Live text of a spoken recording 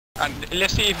And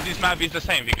let's see if this map is the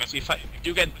same, because if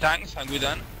you get tanks and we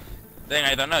don't, then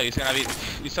I don't know, it's gonna be,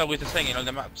 it's always the same in all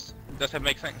the maps. It doesn't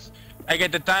make sense. I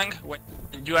get the tank when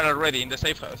you are already in the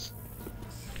safe house.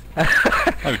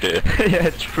 Oh dear. Yeah,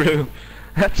 it's true.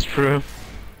 That's true.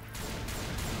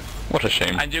 What a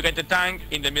shame. And you get the tank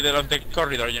in the middle of the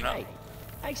corridor, you know? Hey,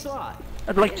 thanks a lot.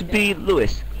 I'd like to be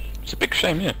Lewis. It's a big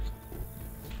shame, yeah.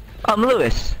 I'm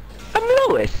Lewis. I'm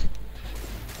Lewis.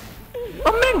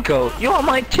 Oh, Menko, you're on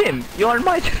my team. You're on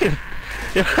my team.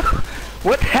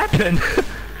 What happened?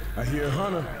 I hear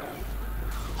Hunter.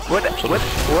 What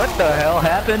the hell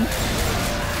happened?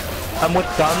 I'm with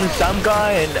some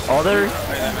guy and other.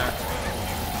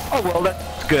 Oh well,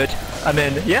 that's good. I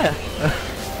mean, yeah.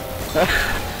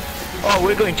 Oh,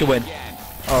 we're going to win.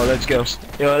 Oh, let's go.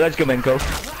 Yo, let's go, Menko.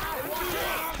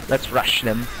 Let's rush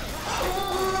them.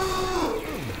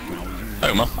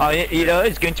 Homer. Oh, you know,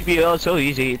 it's going to be so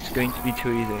easy. It's going to be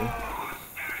too easy.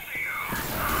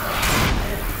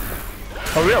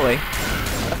 Oh, really?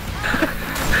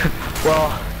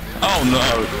 Well. Oh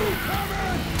no.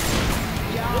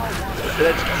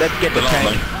 Let's get the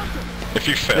tank. If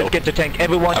you fail. Let's get the tank.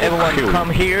 Everyone kill come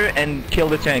you. here and kill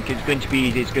the tank. It's going to be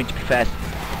easy. It's going to be fast.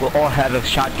 We'll all have a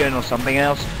shotgun or something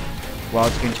else. Well,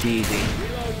 it's going to be easy.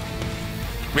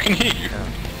 We can hear you.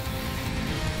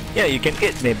 Yeah, you can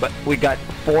hit me, but we got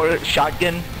 4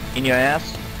 shotgun in your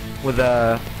ass with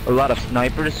a lot of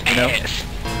snipers, you know. Yes.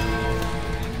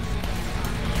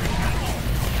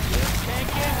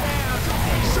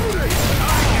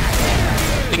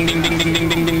 Ding ding ding ding ding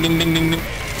ding ding ding ding ding ding.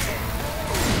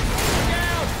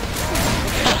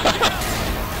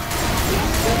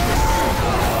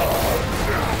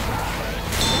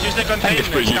 Use the containers,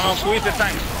 come on, squeeze the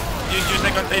tank. Use the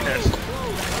containers.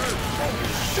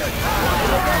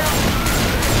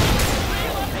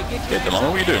 Get them on,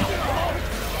 what are you doing?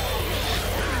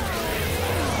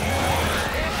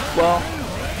 Well,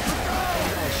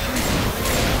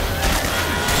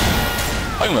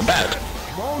 Homer bad.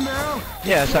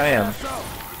 yes, I am.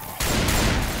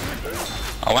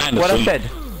 Oh, Anderson. What I said.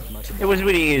 It was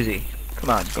really easy. Come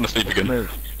on. Gonna sleep again.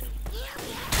 Move.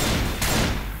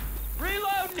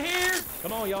 Reloading here!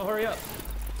 Come on, y'all, hurry up.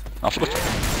 What's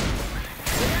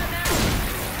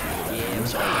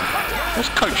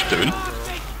Coach doing?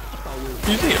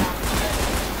 You see him?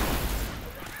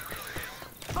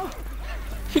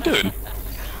 What's he doing?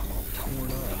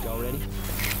 Y'all ready?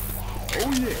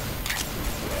 Oh yeah.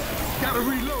 Gotta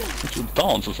reload. It's a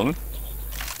dance or something.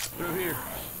 Through here.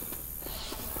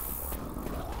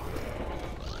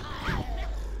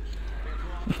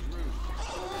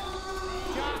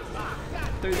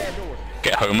 Through that door.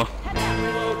 Get Homer.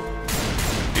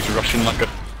 He's rushing like a...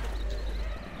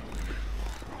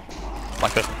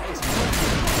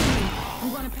 I'm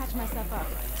gonna patch myself up.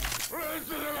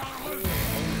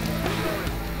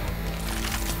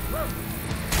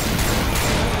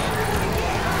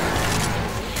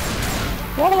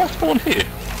 Why did I spawn here?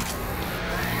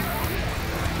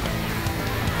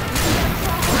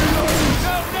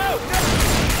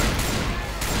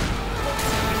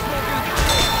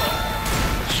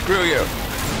 Screw you.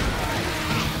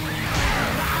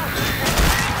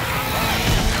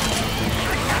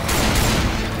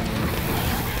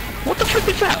 What the frick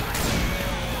is that?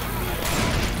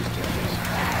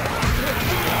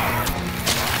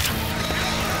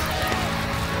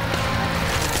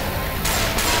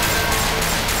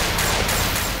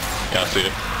 Yeah, I see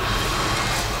it.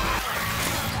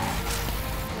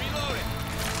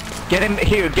 Get him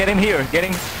here, get him here, get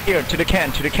him here, to the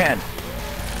can, to the can.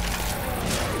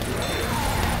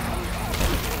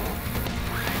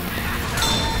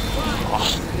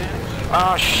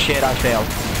 Oh shit, I failed.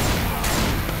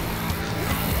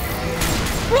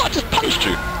 What? I just punched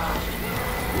you.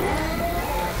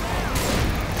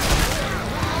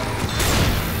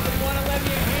 Wanna lend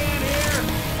me a hand here?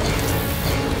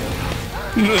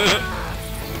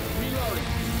 Reloading.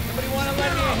 Somebody wanna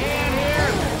lend me a hand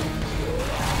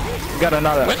here? Got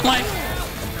another.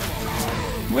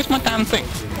 Where's my damn thing?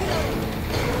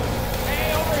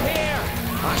 Hey, over here!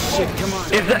 Ah shit, come on.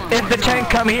 If the tank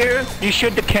come here, you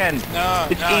shoot the can. No,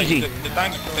 It's no, easy. The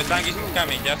tank isn't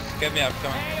coming, just get me up,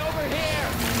 come on. Hey, over here!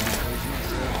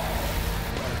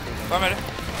 Come here.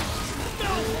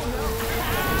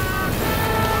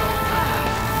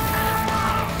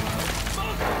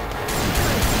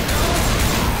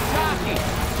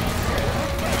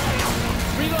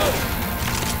 Reload!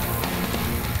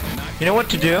 You know what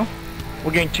to do?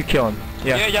 We're going to kill him.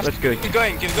 Yeah, Just let's go. keep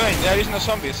going, keep going. There is no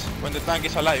zombies when the tank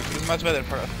is alive. It's much better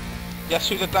for us. Just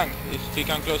shoot the tank if he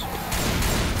can close.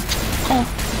 Come on.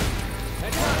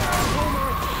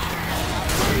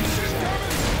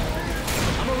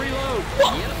 I'm a reload.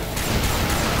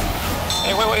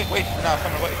 Hey, wait. No,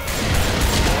 come on, wait.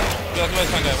 Just wait,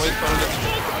 some guy. Wait for it.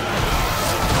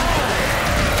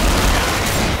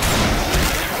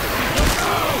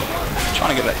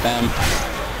 Trying to get that damn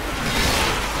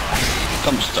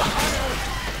dumpster.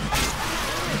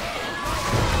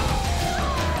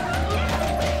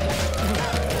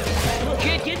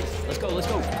 Let's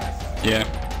go. Yeah.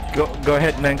 Go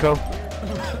ahead, Menko.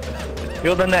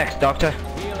 You're the next, Doctor.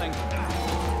 Healing.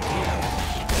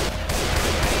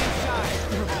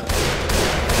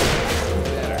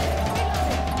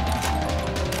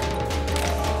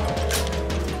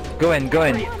 Go in.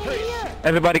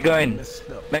 Everybody go in.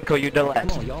 Menko, you the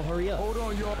last. Y'all hurry up. Hold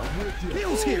on, y'all. I'm with you.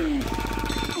 Peel's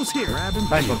here.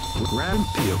 Nice one. Grab him,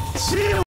 Peel.